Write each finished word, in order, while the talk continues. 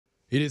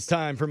It is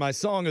time for my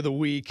song of the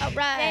week. All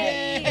right.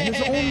 And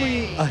there's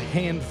only a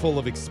handful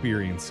of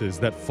experiences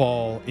that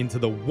fall into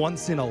the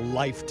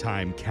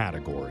once-in-a-lifetime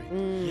category.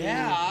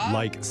 Yeah.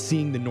 Like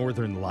seeing the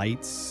northern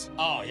lights,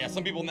 Oh, yeah,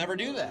 some people never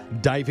do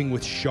that. diving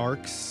with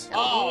sharks,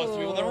 Oh, some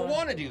people never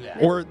want to do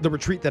that. or the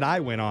retreat that I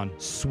went on,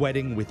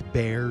 sweating with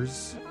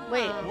bears.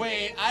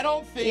 Wait, I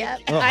don't think... Yep.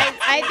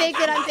 I think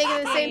that I'm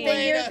thinking the same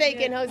thing you're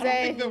thinking, I don't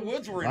think Jose. the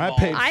woods were I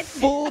involved. paid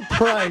full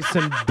price,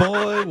 and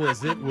boy,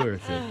 was it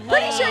worth it.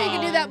 Pretty sure you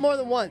can do that more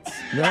than once.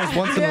 That was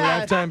once in a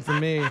lifetime for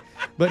me.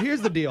 But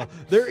here's the deal.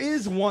 There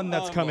is one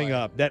that's coming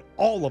up that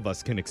all of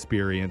us can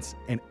experience,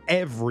 and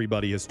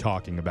everybody is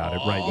talking about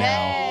it right now.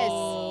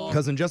 Yes.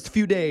 Because in just a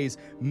few days,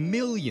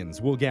 millions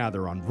will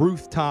gather on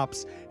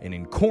rooftops and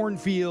in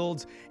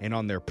cornfields and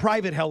on their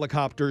private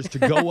helicopters to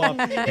go up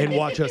and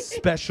watch a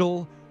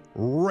special,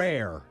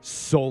 rare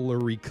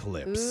solar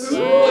eclipse. And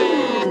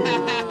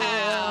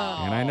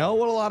I know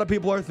what a lot of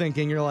people are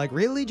thinking. You're like,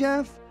 really,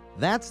 Jeff?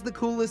 That's the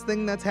coolest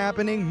thing that's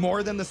happening?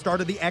 More than the start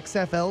of the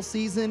XFL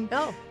season?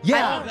 No.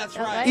 Yeah, Oh, that's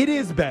right. it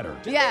is better.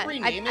 Yeah, they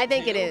rename I it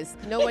think too? it is.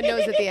 No one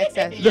knows what the XFL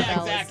Yeah, is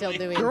still exactly.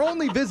 doing. They're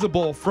only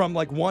visible from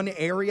like one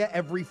area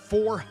every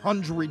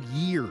 400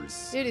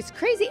 years. Dude, it's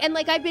crazy. And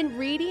like I've been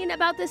reading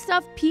about this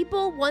stuff.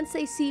 People, once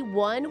they see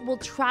one, will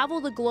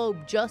travel the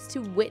globe just to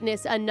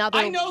witness another.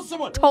 I know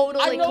someone.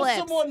 Total I know eclipse.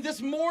 someone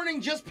this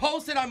morning just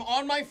posted, I'm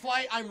on my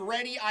flight, I'm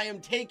ready, I am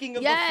taking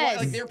the Yes. flight.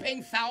 Like they're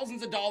paying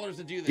thousands of dollars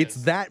to do this. It's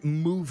that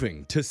moving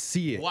to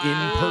see it Wow.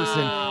 in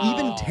person.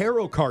 Even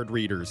tarot card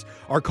readers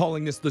are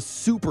calling this the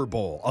Super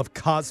Bowl of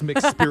cosmic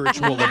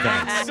spiritual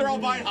events. They're all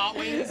buying Hot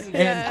Wings.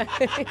 And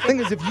the thing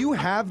is, if you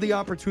have the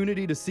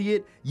opportunity to see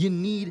it, you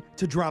need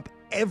to drop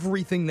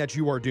everything that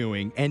you are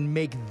doing and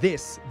make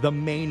this the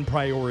main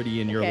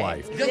priority in your Okay.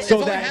 life. That's So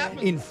what that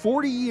happens. in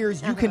 40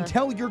 years, you can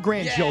tell your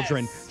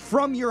grandchildren Yes.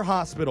 from your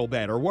hospital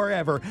bed or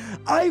wherever,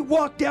 I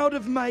walked out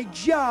of my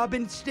job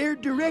and stared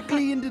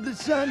directly into the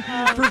sun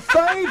for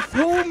 5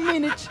 whole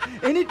minutes,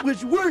 and it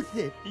was worth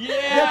it. Yeah.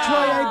 That's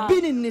why I've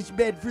been in this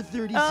bed for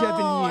 37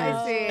 Oh, years.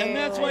 I see. And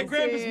that's why I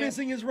Grandpa's see.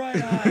 missing his right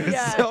eye.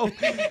 Yeah. So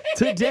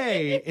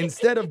today,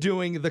 instead of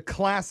doing the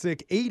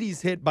classic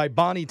 80s hit by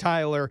Bonnie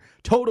Tyler,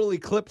 Total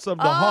Eclipse of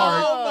the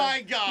Heart, Oh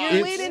my God.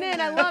 You're leading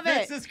in. I love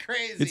it. This is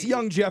crazy. it's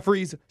young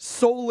Jeffrey's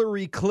Solar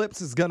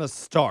Eclipse Is Gonna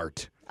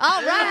Start.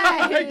 All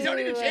right. Don't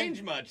need to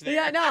change much there.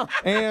 Yeah, no.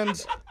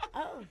 And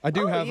I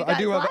do have you I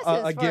do got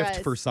have a glasses for gift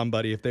us. for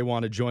somebody if they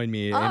want to join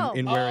me Oh.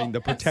 in wearing the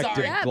sorry.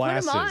 protective Yeah, put 'em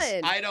glasses.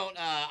 on.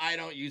 I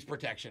don't use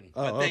protection.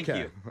 But Oh, thank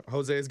okay. you.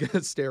 Jose is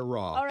gonna stare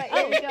raw. All right,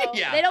 there you go.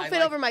 Yeah, they don't I fit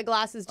like- over my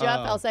glasses,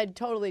 Jeff, else I'd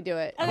totally do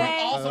it.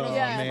 Okay. Also doesn't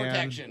Yeah. use Man.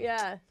 protection.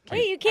 Yeah.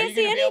 Wait, you Are can't you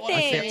see gonna be able to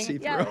anything. I can't see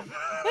through. Yeah.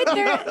 Wait,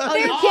 they're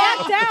you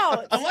blacked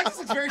out. Alexis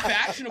looks very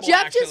fashionable.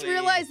 Jeff just actually.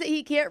 realized that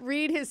he can't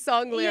read his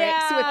song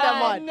lyrics with them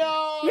Yeah, on.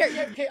 No, Here.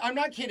 yeah, okay, I'm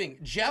not kidding.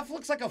 Jeff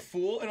looks like a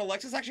fool, and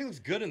Alexis actually looks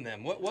good in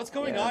them. What's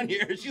going on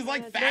here? She's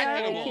like They are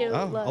fashionable. cute.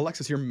 Oh, Look.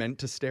 Alexis, you're meant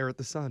to stare at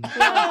the sun.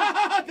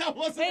 That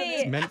wasn't Wait.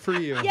 It's meant for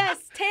you. Yes,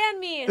 tan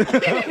me.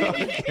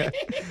 Okay.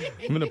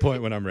 I'm gonna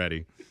point when I'm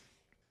ready.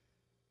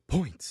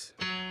 Points.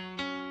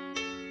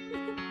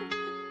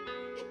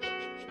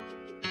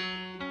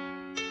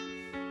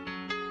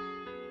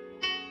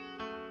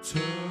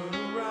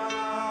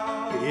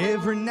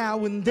 Every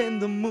now and then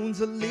the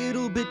moon's a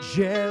little bit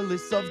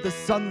jealous of the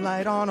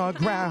sunlight on our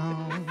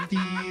ground.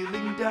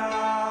 Feeling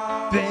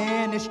down.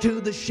 Banished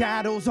to the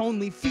shadows,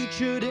 only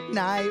featured at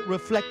night,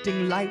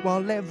 reflecting light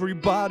while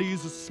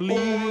everybody's asleep.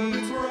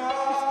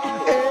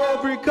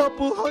 Every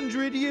couple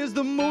hundred years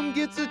the moon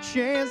gets a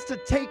chance to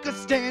take a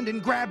stand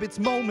and grab its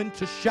moment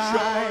to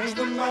shine.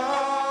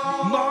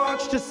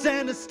 March to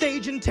center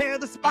stage and tear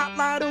the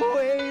spotlight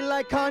away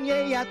like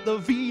Kanye at the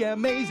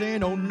VMAs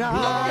in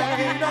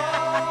 '09.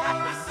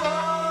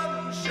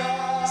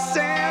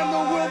 Send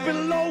the world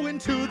below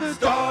into the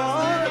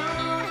dark.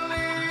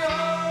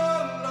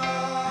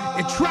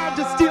 It tried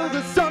to steal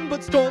the sun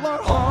but stole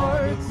our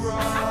hearts.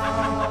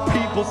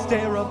 People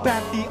stare up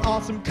at the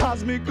awesome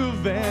cosmic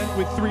event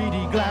with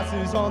 3D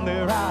glasses on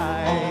their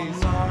eyes.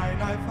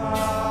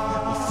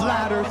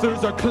 Flat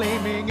earthers are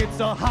claiming it's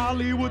a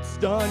Hollywood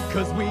stunt,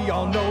 cause we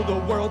all know the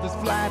world is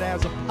flat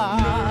as a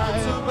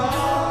pie.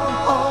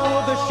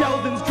 All the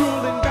Sheldons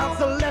drooling about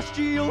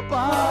celestial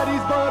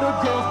bodies, but a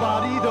girl's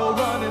body they'll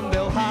run and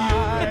they'll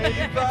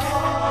hide.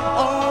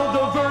 All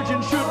the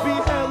virgins should be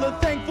hella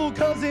thankful,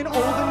 cause in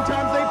olden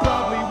times they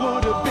probably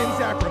would have been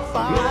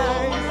sacrificed.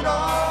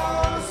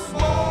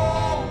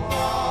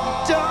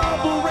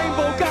 Double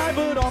rainbow guy,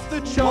 but off the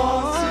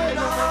charts.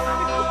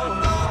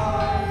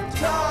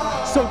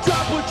 So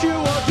drop what you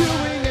are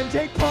doing and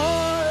take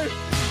part.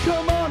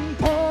 Come on,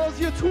 pause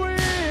your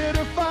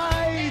Twitter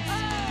fights.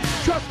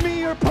 Trust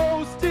me, your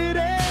post, it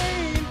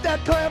ain't that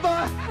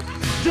clever.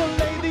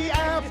 Delay the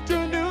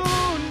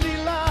afternoon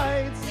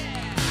delights.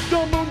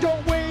 The moon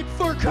don't wait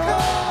for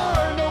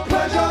carnal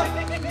pleasure.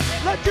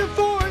 Let your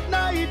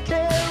Fortnite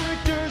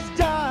characters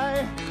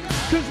die.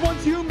 Cause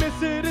once you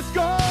miss it, it's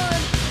gone.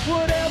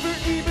 Whatever,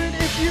 even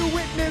if you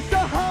witness a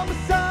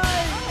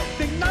homicide.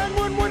 Think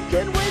 911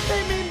 can wait,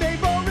 they mean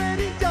they've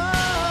already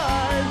died.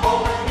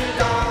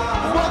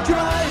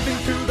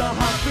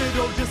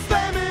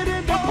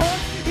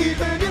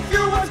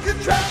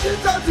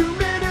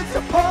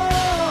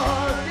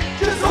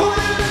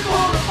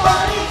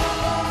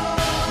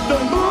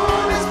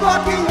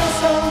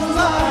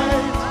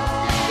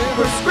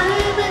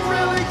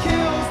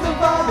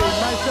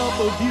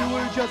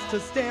 just to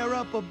stare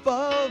up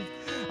above.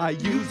 I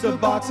used a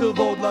box of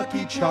old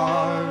Lucky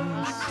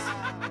Charms.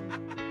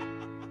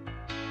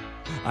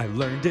 I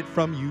learned it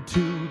from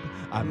YouTube.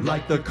 I'm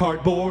like the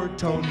cardboard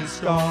Tony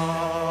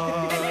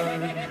Stark.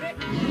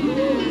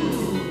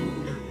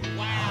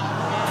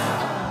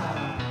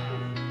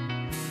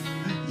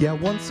 Yeah,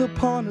 once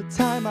upon a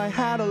time I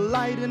had a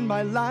light in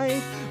my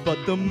life, but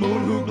the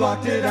moon who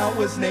blocked it out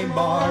was named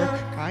Mark.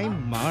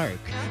 I'm Mark.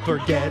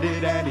 Forget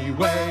it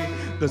anyway.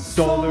 The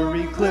solar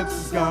eclipse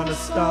is gonna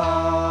start.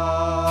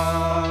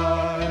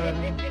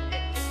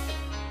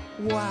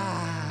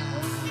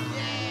 Wow.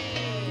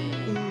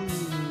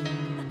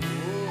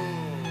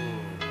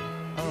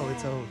 Oh,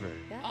 it's over.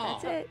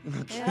 That's it.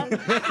 Yay! Back to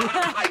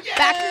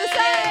the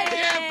sun.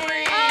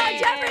 Jeffrey! Oh,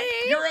 Jeffrey!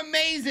 You're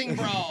amazing,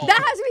 bro.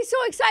 That has me so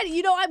excited.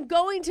 You know, I'm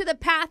going to the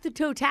path of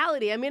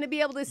totality. I'm going to be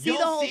able to see You'll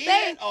the whole see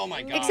thing. it? Oh,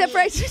 my gosh. Except for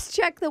I just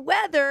checked the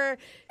weather,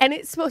 and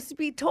it's supposed to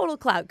be total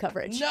cloud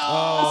coverage.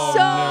 No. So,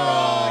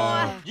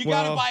 You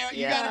gotta buy.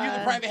 You gotta do the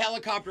yeah. private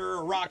helicopter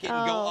or rocket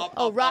and go up.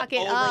 Oh, up, rocket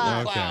up over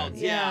up. the clouds.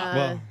 Okay. Yeah.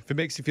 Well, if it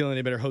makes you feel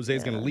any better,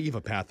 Jose's going to leave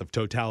a path of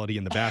totality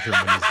in the bathroom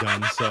when he's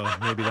done. So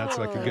maybe that's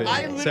like a good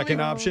I literally-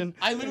 second option.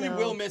 I literally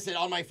will miss it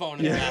on my phone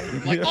in the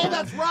bathroom. Like, oh,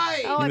 that's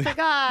right. Oh, I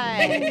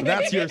forgot.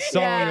 That's your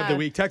song Yeah. of the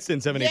week. Text in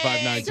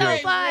 7592. So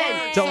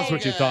fun. Tell us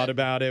what you thought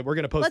about it. We're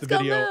going to post Let's the go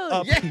video Moon.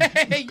 up.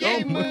 Yay,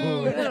 yay,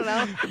 Moon. I don't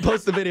know.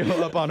 Post the video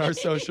up on our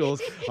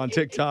socials, on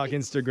TikTok,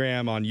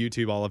 Instagram, on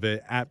YouTube, all of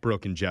it, at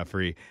Brooke and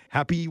Jeffrey.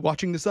 Happy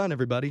watching the sun,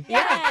 everybody.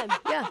 Yeah.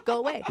 Go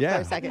away for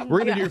a second. We're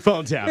going to do your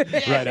phone tap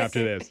right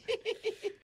after this.